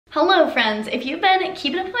Hello friends, if you've been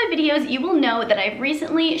keeping up with my videos, you will know that I've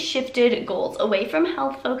recently shifted goals away from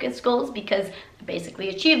health-focused goals because I basically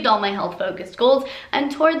achieved all my health-focused goals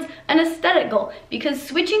and towards an aesthetic goal because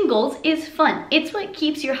switching goals is fun. It's what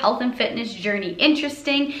keeps your health and fitness journey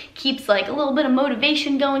interesting, keeps like a little bit of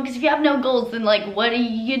motivation going because if you have no goals, then like what are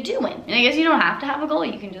you doing? And I guess you don't have to have a goal,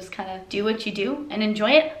 you can just kind of do what you do and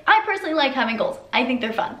enjoy it. I personally like having goals. I think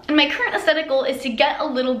they're fun. And my current aesthetic goal is to get a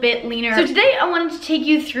little bit leaner. So today I wanted to take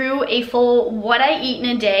you through a full what I eat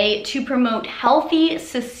in a day to promote healthy,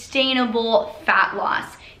 sustainable fat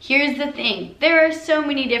loss. Here's the thing, there are so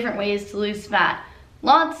many different ways to lose fat.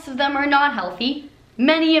 Lots of them are not healthy.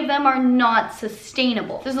 Many of them are not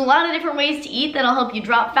sustainable. There's a lot of different ways to eat that'll help you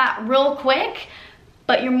drop fat real quick,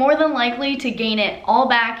 but you're more than likely to gain it all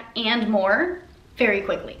back and more very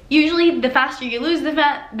quickly. Usually, the faster you lose the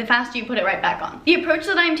fat, the faster you put it right back on. The approach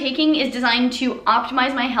that I'm taking is designed to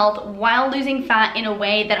optimize my health while losing fat in a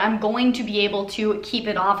way that I'm going to be able to keep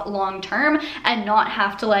it off long term and not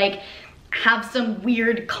have to like have some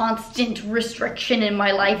weird constant restriction in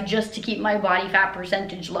my life just to keep my body fat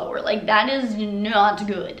percentage lower. Like that is not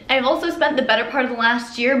good. I've also spent the better part of the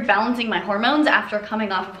last year balancing my hormones after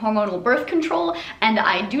coming off of hormonal birth control, and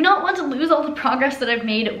I do not want to lose all the progress that I've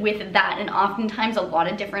made with that. And oftentimes a lot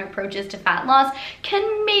of different approaches to fat loss can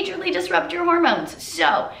majorly disrupt your hormones.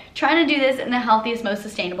 So trying to do this in the healthiest, most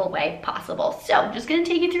sustainable way possible. So I'm just gonna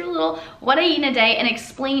take you through a little what I eat in a day and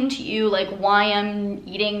explain to you like why I'm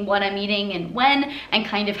eating what I'm eating and when, and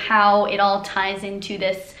kind of how it all ties into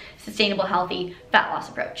this sustainable, healthy fat loss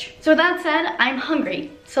approach. So with that said, I'm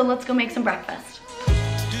hungry, so let's go make some breakfast.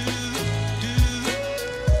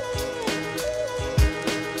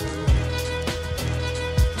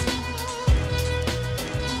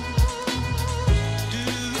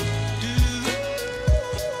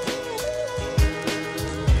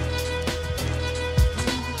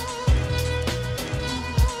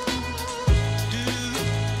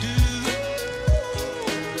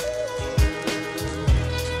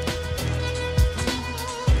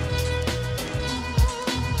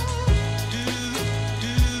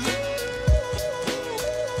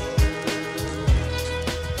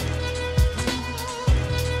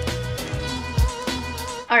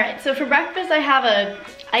 All right, so for breakfast, I have a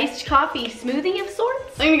iced coffee smoothie of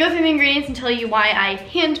sorts. I'm gonna go through the ingredients and tell you why I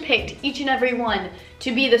handpicked each and every one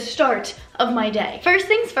to be the start of my day. First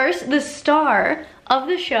things first, the star of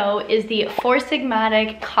the show is the Four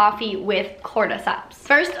Sigmatic coffee with cordyceps.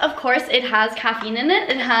 First, of course, it has caffeine in it.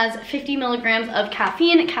 It has 50 milligrams of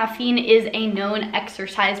caffeine. Caffeine is a known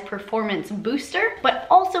exercise performance booster, but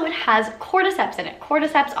also it has cordyceps in it.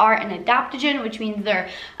 Cordyceps are an adaptogen, which means they're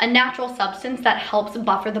a natural substance that helps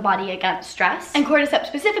buffer the body against stress. And cordyceps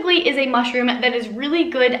specifically is a mushroom that is really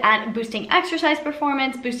good at boosting exercise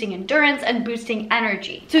performance, boosting endurance, and boosting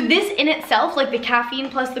energy. So this in itself, like the caffeine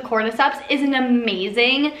plus the cordyceps, is an amazing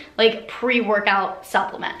like pre-workout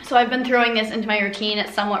supplement. So I've been throwing this into my routine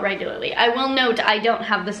somewhat regularly. I will note I don't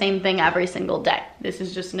have the same thing every single day. This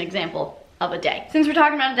is just an example of a day. Since we're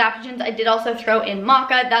talking about adaptogens, I did also throw in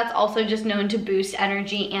maca. That's also just known to boost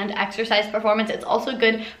energy and exercise performance. It's also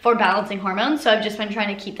good for balancing hormones. So I've just been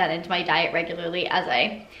trying to keep that into my diet regularly as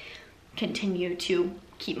I continue to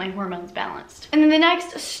keep my hormones balanced. And then the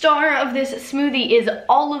next star of this smoothie is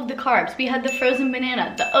all of the carbs. We had the frozen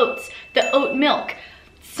banana, the oats, the oat milk,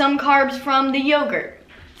 some carbs from the yogurt.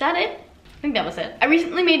 Is that it? I think that was it. I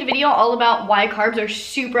recently made a video all about why carbs are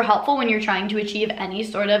super helpful when you're trying to achieve any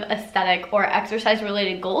sort of aesthetic or exercise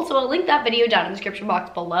related goal. So I'll link that video down in the description box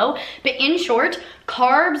below. But in short,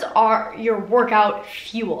 carbs are your workout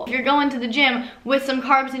fuel. If you're going to the gym with some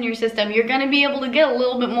carbs in your system, you're gonna be able to get a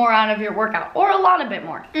little bit more out of your workout, or a lot of bit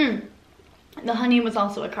more. The honey was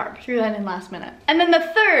also a carb. Threw that in last minute. And then the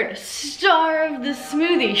third star of the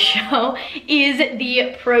smoothie show is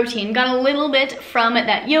the protein. Got a little bit from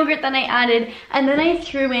that yogurt that I added, and then I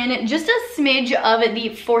threw in just a smidge of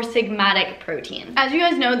the Four Sigmatic protein. As you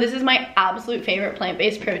guys know, this is my absolute favorite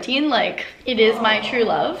plant-based protein. Like, it is my true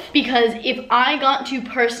love. Because if I got to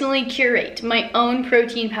personally curate my own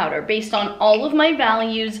protein powder based on all of my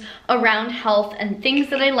values around health and things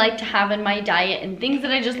that I like to have in my diet and things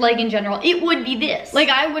that I just like in general, it would be this. Like,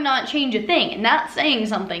 I would not change a thing, and that's saying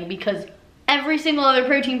something because every single other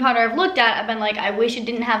protein powder I've looked at, I've been like, I wish it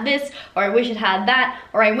didn't have this, or I wish it had that,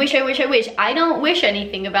 or I wish. I don't wish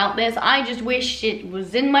anything about this. I just wish it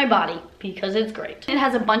was in my body. because it's great. It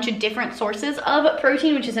has a bunch of different sources of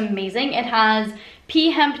protein, which is amazing. It has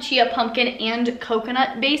pea, hemp, chia, pumpkin, and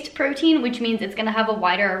coconut-based protein, which means it's gonna have a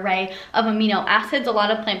wider array of amino acids. A lot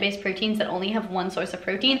of plant-based proteins that only have one source of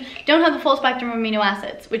protein don't have the full spectrum of amino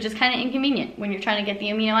acids, which is kind of inconvenient when you're trying to get the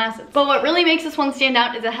amino acids. But what really makes this one stand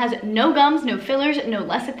out is it has no gums, no fillers, no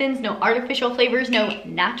lecithins, no artificial flavors, no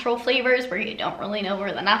natural flavors where you don't really know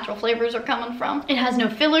where the natural flavors are coming from. It has no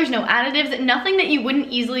fillers, no additives, nothing that you wouldn't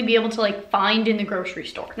easily be able to like find in the grocery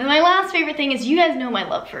store. And my last favorite thing is, you guys know my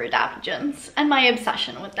love for adaptogens and my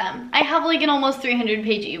obsession with them. I have like an almost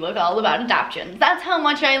 300-page ebook all about adaptogens. That's how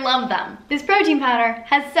much I love them. This protein powder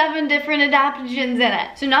has 7 different adaptogens in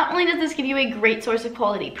it. So not only does this give you a great source of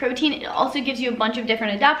quality protein, it also gives you a bunch of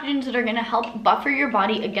different adaptogens that are gonna help buffer your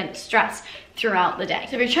body against stress throughout the day.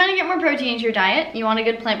 So if you're trying to get more protein into your diet, you want a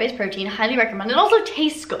good plant-based protein, highly recommend. It also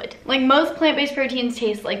tastes good. Like most plant-based proteins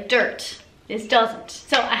taste like dirt. This doesn't.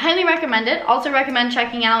 So I highly recommend it. Also recommend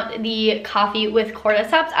checking out the coffee with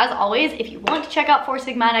cordyceps. As always, if you want to check out Four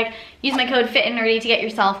Sigmatic, use my code FITAndNerdy to get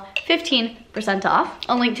yourself 15% off.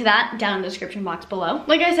 I'll link to that down in the description box below.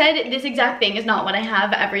 Like I said, this exact thing is not what I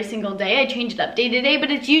have every single day. I change it up day to day,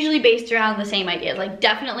 but it's usually based around the same ideas. Like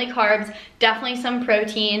definitely carbs, definitely some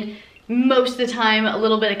protein, most of the time a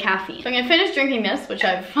little bit of caffeine. So I'm gonna finish drinking this, which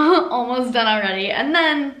I've almost done already, and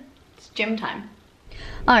then it's gym time.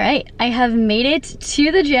 All right, I have made it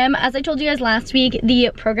to the gym. As I told you guys last week,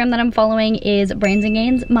 the program that I'm following is Brains and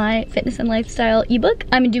Gains, my fitness and lifestyle ebook.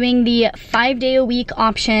 I'm doing the 5-day-a-week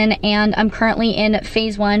option, and I'm currently in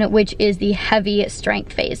phase 1, which is the heavy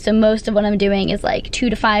strength phase. So most of what I'm doing is like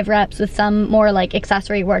 2 to 5 reps with some more like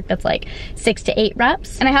accessory work that's like 6 to 8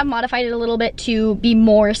 reps. And I have modified it a little bit to be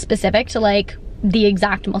more specific to like the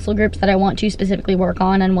exact muscle groups that I want to specifically work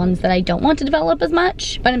on and ones that I don't want to develop as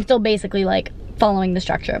much. But I'm still basically like following the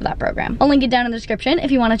structure of that program. I'll link it down in the description if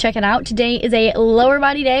you want to check it out. Today is a lower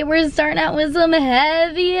body day. We're starting out with some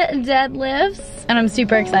heavy deadlifts, and I'm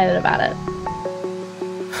super excited about it.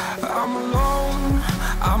 I'm alone,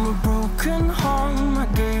 I'm a broken home. I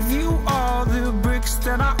gave you all the bricks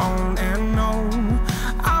that I own and know.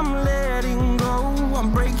 I'm letting go,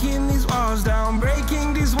 I'm breaking these walls down,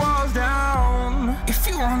 breaking these walls down. If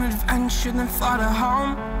you want adventure, then fly to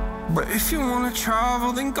home. But if you wanna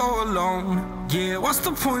travel, then go alone. Yeah, what's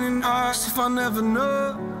the point in us if I never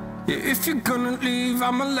know? Yeah, if you're gonna leave,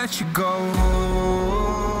 I'ma let you go.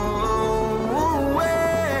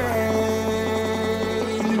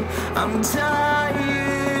 I'm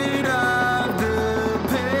tired of the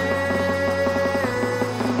pain.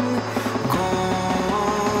 Go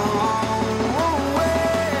away.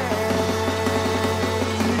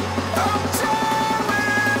 I'm tired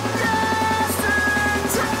with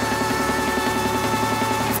yesterday.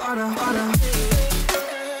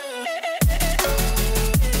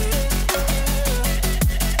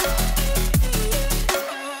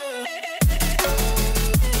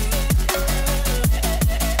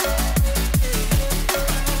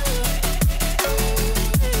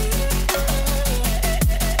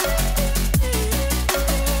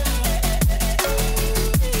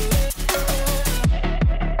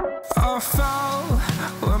 I fell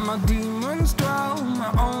where my demons dwell,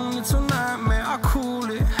 my own little nightmare, I call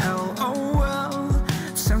it hell. Oh well,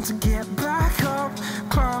 it's time to get back up,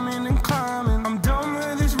 climbing and climbing. I'm done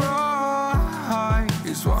with this ride,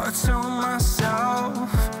 is what I tell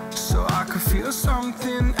myself, so I could feel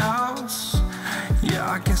something else. Yeah,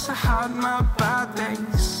 I guess I had my bad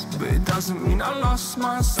days, but it doesn't mean I lost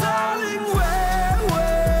my styling. Where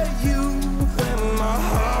were you when my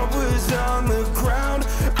heart was on the ground?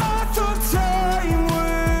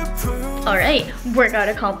 All right, workout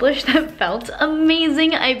accomplished. That felt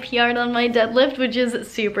amazing. I PR'd on my deadlift, which is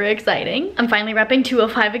super exciting. I'm finally repping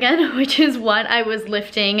 205 again, which is what I was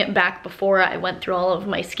lifting back before I went through all of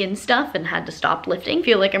my skin stuff and had to stop lifting.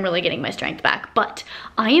 Feel like I'm really getting my strength back, but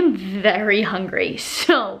I am very hungry,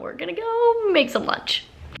 so we're gonna go make some lunch.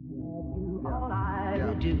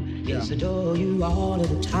 Yes, adore you all of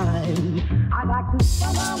the time. I like to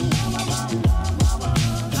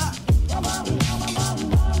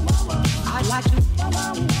I like to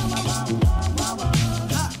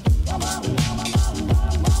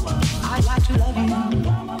I like to love you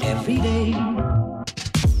every day.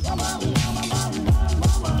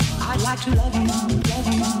 I like to love you, love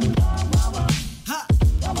you.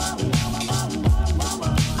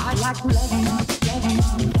 I like to love you, love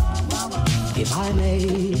you. If I may,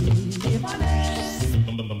 if I may.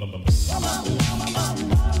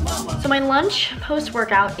 So my lunch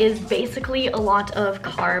post-workout is basically a lot of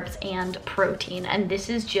carbs and protein, and this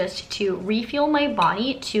is just to refuel my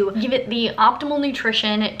body, to give it the optimal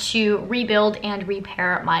nutrition to rebuild and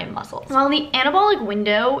repair my muscles. While the anabolic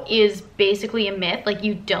window is basically a myth, like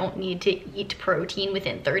you don't need to eat protein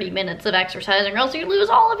within 30 minutes of exercising or else you lose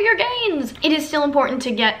all of your gains, it is still important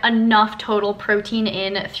to get enough total protein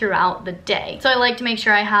in throughout the day. So I like to make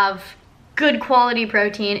sure I have good quality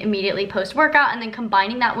protein immediately post-workout, and then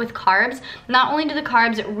combining that with carbs. Not only do the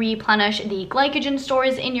carbs replenish the glycogen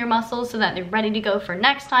stores in your muscles so that they're ready to go for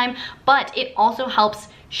next time, but it also helps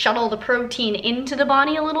shuttle the protein into the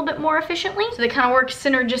body a little bit more efficiently. So they kind of work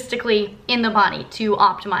synergistically in the body to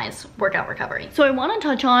optimize workout recovery. So I want to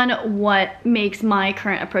touch on what makes my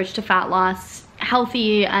current approach to fat loss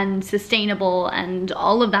healthy and sustainable and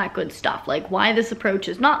all of that good stuff. Like why this approach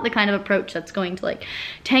is not the kind of approach that's going to like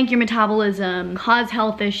tank your metabolism, cause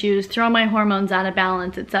health issues, throw my hormones out of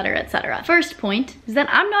balance, etc., etc. First point is that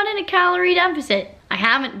I'm not in a calorie deficit. I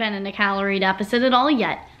haven't been in a calorie deficit at all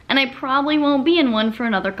yet, and I probably won't be in one for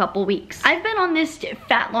another couple weeks. I've been on this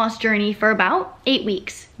fat loss journey for about 8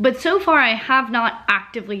 weeks, but so far I have not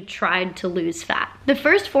actively tried to lose fat. The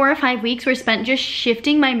first 4 or 5 weeks were spent just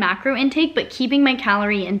shifting my macro intake but keeping my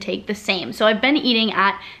calorie intake the same. So I've been eating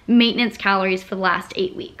at maintenance calories for the last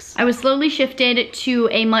 8 weeks. I was slowly shifted to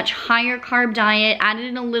a much higher carb diet, added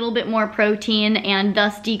in a little bit more protein, and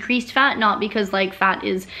thus decreased fat, not because like fat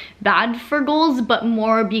is bad for goals, but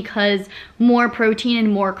more because more protein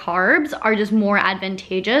and more carbs are just more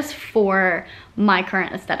advantageous for my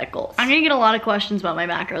current aesthetic goals. I'm gonna get a lot of questions about my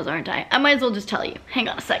macros, aren't I? I might as well just tell you. Hang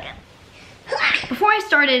on a second. Before I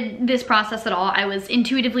started this process at all, I was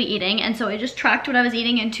intuitively eating, and so I just tracked what I was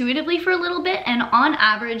eating intuitively for a little bit, and on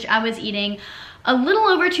average I was eating a little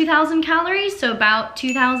over 2,000 calories, so about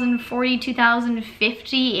 2,040,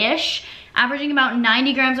 2,050-ish, averaging about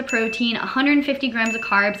 90 grams of protein, 150 grams of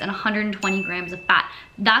carbs, and 120 grams of fat.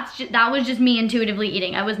 That was just me intuitively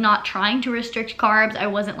eating. I was not trying to restrict carbs. I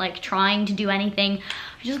wasn't like trying to do anything.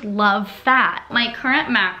 I just love fat. My current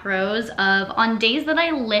macros of, on days that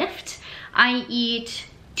I lift, I eat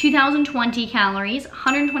 2,020 calories,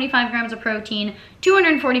 125 grams of protein,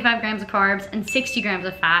 245 grams of carbs, and 60 grams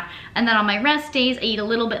of fat. And then on my rest days, I eat a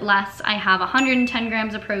little bit less. I have 110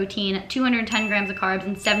 grams of protein, 210 grams of carbs,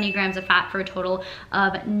 and 70 grams of fat for a total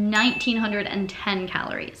of 1,910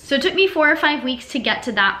 calories. So it took me 4 or 5 weeks to get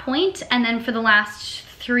to that point, and then for the last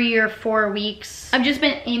 3 or 4 weeks, I've just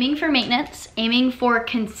been aiming for maintenance, aiming for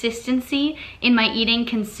consistency in my eating,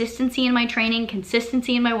 consistency in my training,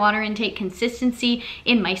 consistency in my water intake, consistency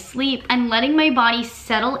in my sleep, and letting my body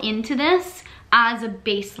settle into this as a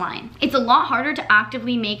baseline. It's a lot harder to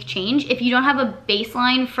actively make change if you don't have a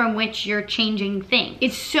baseline from which you're changing things.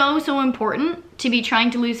 It's so important to be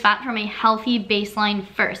trying to lose fat from a healthy baseline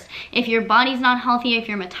first. If your body's not healthy, if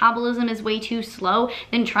your metabolism is way too slow,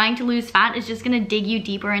 then trying to lose fat is just gonna dig you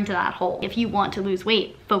deeper into that hole. If you want to lose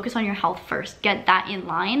weight, focus on your health first, get that in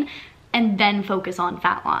line, and then focus on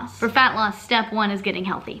fat loss. For fat loss, step 1 is getting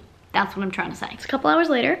healthy. That's what I'm trying to say. It's a couple hours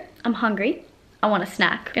later, I'm hungry. I want a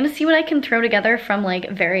snack. I'm gonna see what I can throw together from like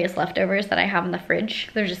various leftovers that I have in the fridge.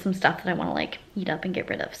 There's just some stuff that I wanna like eat up and get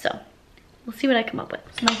rid of, so we'll see what I come up with.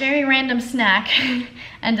 So my very random snack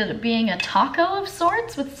ended up being a taco of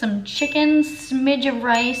sorts with some chicken, smidge of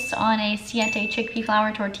rice on a siete chickpea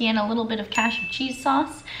flour tortilla, and a little bit of cashew cheese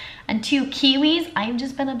sauce, and 2 kiwis. I've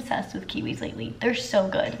just been obsessed with kiwis lately. They're so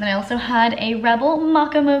good. Then I also had a Rebel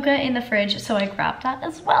Maca Mocha in the fridge, so I grabbed that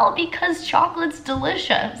as well because chocolate's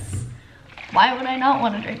delicious. Why would I not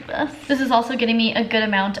want to drink this? This is also getting me a good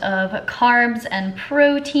amount of carbs and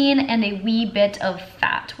protein and a wee bit of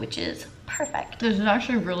fat, which is perfect. This is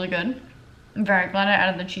actually really good. I'm very glad I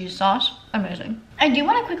added the cheese sauce. Amazing. I do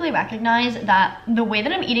want to quickly recognize that the way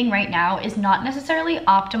that I'm eating right now is not necessarily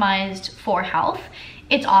optimized for health.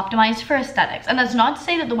 It's optimized for aesthetics. And that's not to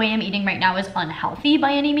say that the way I'm eating right now is unhealthy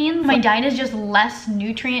by any means. My diet is just less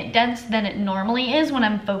nutrient dense than it normally is when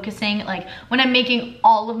I'm focusing, like when I'm making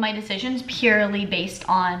all of my decisions purely based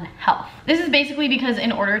on health. This is basically because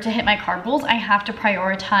in order to hit my carb goals, I have to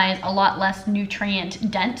prioritize a lot less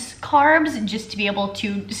nutrient dense carbs just to be able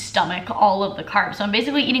to stomach all of the carbs. So I'm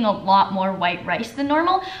basically eating a lot more white rice than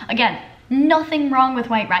normal. Again, nothing wrong with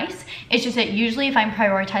white rice. It's just that usually if I'm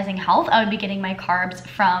prioritizing health, I would be getting my carbs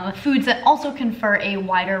from foods that also confer a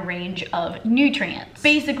wider range of nutrients.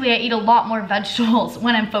 Basically, I eat a lot more vegetables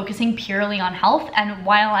when I'm focusing purely on health, and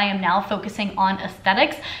while I am now focusing on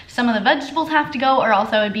aesthetics, some of the vegetables have to go or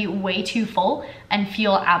else I would be way too full and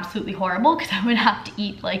feel absolutely horrible because I would have to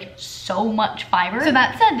eat like so much fiber. So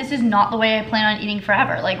that said, this is not the way I plan on eating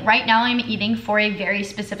forever. Like right now I'm eating for a very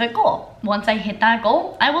specific goal. Once I hit that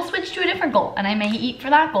goal, I will switch to a different goal and I may eat for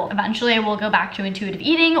that goal. Eventually I will go back to intuitive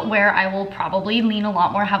eating where I will probably lean a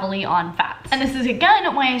lot more heavily on fats. And this is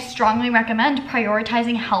again why I strongly recommend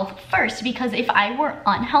prioritizing health first, because if I were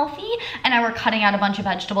unhealthy and I were cutting out a bunch of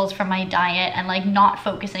vegetables from my diet and like not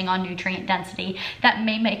focusing on nutrient density, that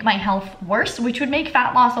may make my health worse, which would make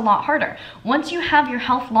fat loss a lot harder. Once you have your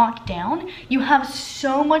health locked down, you have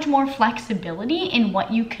so much more flexibility in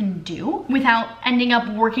what you can do without ending up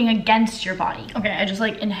working against your body. Okay, I just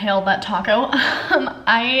like inhaled that taco.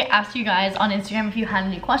 I asked you guys on Instagram if you had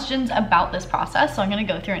any questions about this process, so I'm gonna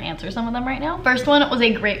go through and answer some of them right now. First one was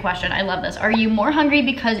a great question. I love this. Are you more hungry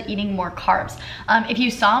because eating more carbs? If you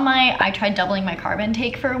saw my I tried doubling my carb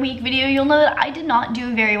intake for a week video, you'll know that I did not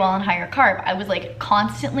do very well on higher carb. I was like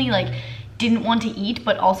constantly like didn't want to eat,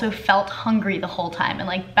 but also felt hungry the whole time, and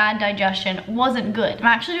like bad digestion wasn't good. I'm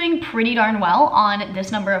actually doing pretty darn well on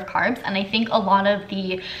this number of carbs, and I think a lot of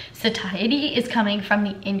the satiety is coming from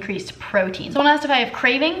the increased protein. Someone asked if I have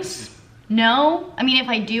cravings. No, I mean if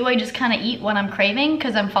I do, I just kind of eat what I'm craving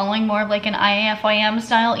because I'm following more of like an IFYM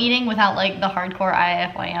style eating without like the hardcore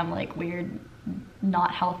IFYM like weird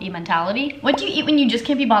not healthy mentality. What do you eat when you just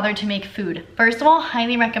can't be bothered to make food? First of all,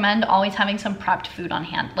 highly recommend always having some prepped food on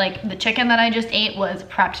hand. Like the chicken that I just ate was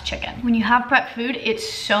prepped chicken. When you have prepped food, it's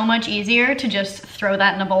so much easier to just throw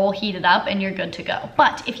that in a bowl, heat it up, and you're good to go.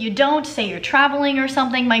 But if you don't, say you're traveling or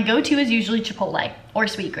something, my go-to is usually Chipotle or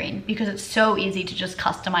sweet green because it's so easy to just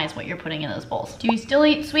customize what you're putting in those bowls. Do you still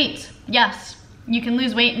eat sweets? Yes. You can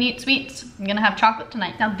lose weight and eat sweets. I'm gonna have chocolate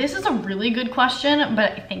tonight. Now this is a really good question,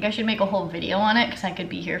 but I think I should make a whole video on it because I could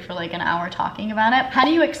be here for like an hour talking about it. How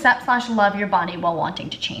do you accept / love your body while wanting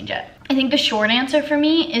to change it? I think the short answer for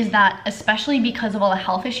me is that, especially because of all the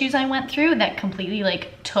health issues I went through that completely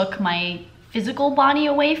like took my physical body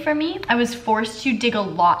away from me, I was forced to dig a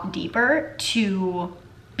lot deeper to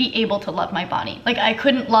be able to love my body. Like I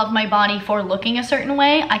couldn't love my body for looking a certain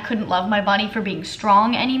way. I couldn't love my body for being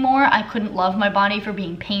strong anymore. I couldn't love my body for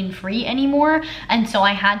being pain-free anymore. And so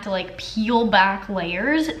I had to like peel back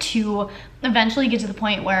layers to eventually get to the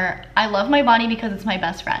point where I love my body because it's my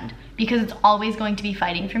best friend, because it's always going to be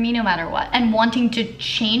fighting for me no matter what. And wanting to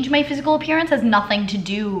change my physical appearance has nothing to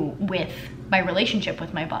do with my relationship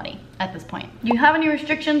with my body at this point. Do you have any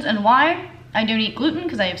restrictions and why? I don't eat gluten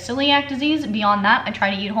because I have celiac disease. Beyond that, I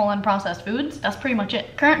try to eat whole unprocessed foods. That's pretty much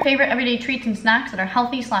it. Current favorite everyday treats and snacks that are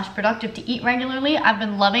healthy / productive to eat regularly. I've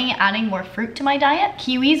been loving adding more fruit to my diet.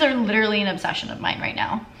 Kiwis are literally an obsession of mine right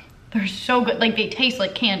now. They're so good, like they taste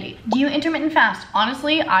like candy. Do you intermittent fast?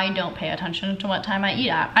 Honestly, I don't pay attention to what time I eat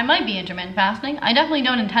at. I might be intermittent fasting. I definitely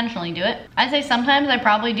don't intentionally do it. I'd say sometimes I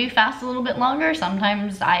probably do fast a little bit longer.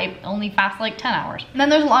 Sometimes I only fast like 10 hours. And then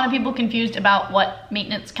there's a lot of people confused about what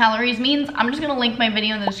maintenance calories means. I'm just gonna link my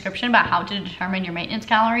video in the description about how to determine your maintenance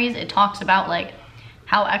calories. It talks about like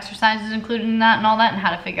how exercise is included in that and all that and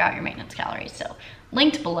how to figure out your maintenance calories. So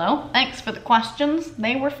linked below. Thanks for the questions.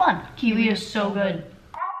 They were fun. Kiwi is so good.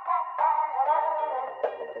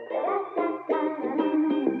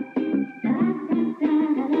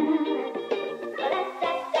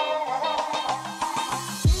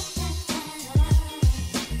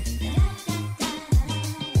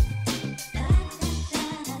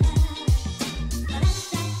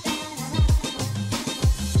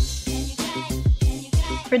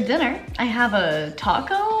 For dinner, I have a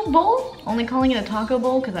taco bowl. Only calling it a taco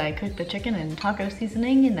bowl because I cooked the chicken in taco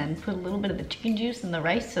seasoning and then put a little bit of the chicken juice in the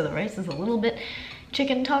rice, so the rice is a little bit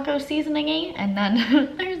chicken taco seasoning-y. And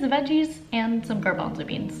then there's the veggies and some garbanzo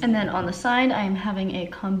beans. And then on the side, I'm having a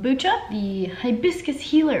kombucha, the hibiscus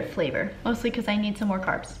healer flavor, mostly because I need some more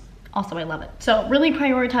carbs. Also, I love it. So really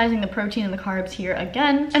prioritizing the protein and the carbs here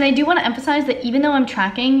again. And I do want to emphasize that even though I'm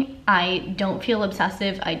tracking, I don't feel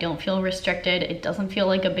obsessive. I don't feel restricted. It doesn't feel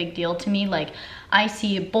like a big deal to me. Like I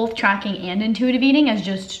see both tracking and intuitive eating as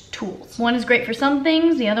just tools. One is great for some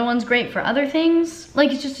things. The other one's great for other things. Like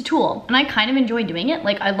it's just a tool. And I kind of enjoy doing it.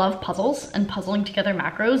 Like I love puzzles, and puzzling together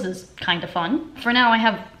macros is kind of fun. For now, I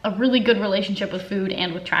have a really good relationship with food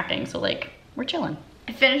and with tracking. So like we're chilling.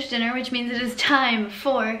 I finished dinner, which means it is time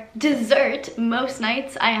for dessert. Most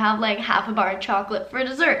nights I have like half a bar of chocolate for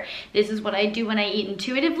dessert. This is what I do when I eat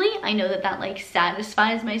intuitively. I know that that like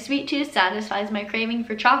satisfies my sweet tooth, satisfies my craving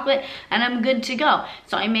for chocolate, and I'm good to go.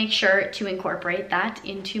 So I make sure to incorporate that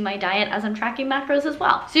into my diet as I'm tracking macros as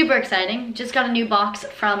well. Super exciting. Just got a new box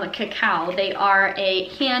from Kakao. They are a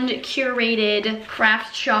hand curated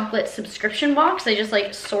craft chocolate subscription box. They just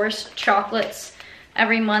like source chocolates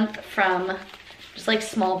every month from just like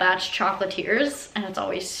small batch chocolatiers, and it's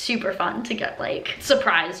always super fun to get like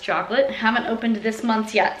surprise chocolate. Haven't opened this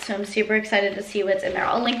month's yet, so I'm super excited to see what's in there.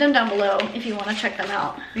 I'll link them down below if you want to check them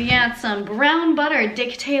out. We got some brown butter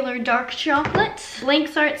Dick Taylor dark chocolate.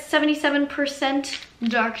 Links are at 77%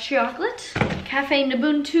 dark chocolate. Cafe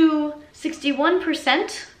Nubuntu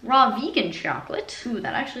 61% raw vegan chocolate. Ooh,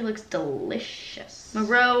 that actually looks delicious.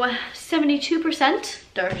 Moreau 72%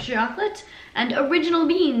 dark chocolate. And original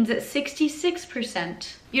beans at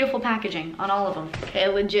 66%. Beautiful packaging on all of them. Okay, I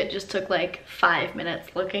legit just took like 5 minutes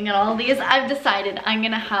looking at all these. I've decided I'm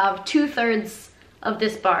gonna have 2/3 of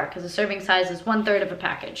this bar because the serving size is 1/3 of a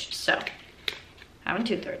package. So, having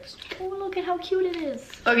 2/3. Oh, look at how cute it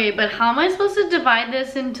is. Okay, but how am I supposed to divide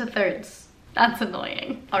this into thirds? That's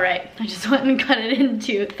annoying. All right, I just went and cut it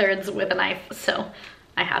into thirds with a knife, so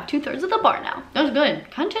I have 2/3 of the bar now. That was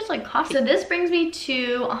good. Kind of tastes like coffee. So this brings me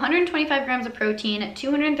to 125 grams of protein,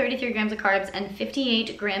 233 grams of carbs, and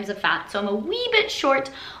 58 grams of fat. So I'm a wee bit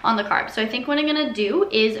short on the carbs. So I think what I'm gonna do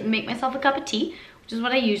is make myself a cup of tea, which is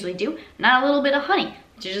what I usually do, and add a little bit of honey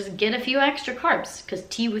to just get a few extra carbs, because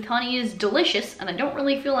tea with honey is delicious, and I don't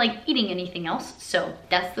really feel like eating anything else, so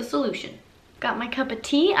that's the solution. Got my cup of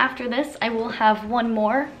tea. After this, I will have one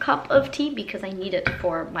more cup of tea because I need it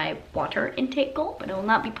for my water intake goal, but I will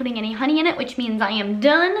not be putting any honey in it, which means I am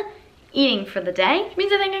done eating for the day. Which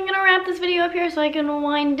means I think I'm gonna wrap this video up here so I can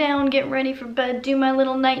wind down, get ready for bed, do my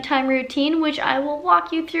little nighttime routine, which I will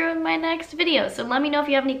walk you through in my next video. So let me know if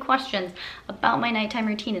you have any questions about my nighttime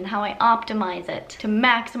routine and how I optimize it to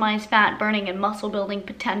maximize fat burning and muscle building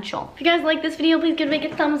potential. If you guys like this video, please give it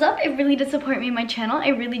a thumbs up. It really does support me and my channel. I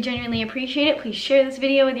really genuinely appreciate it. Please share this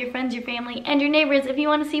video with your friends, your family, and your neighbors. If you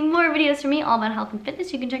want to see more videos from me all about health and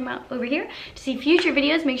fitness, you can check them out over here. To see future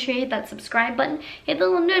videos, make sure you hit that subscribe button, hit the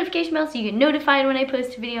little notification bell so you get notified when I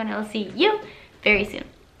post a video, and I'll see you very soon.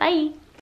 Bye!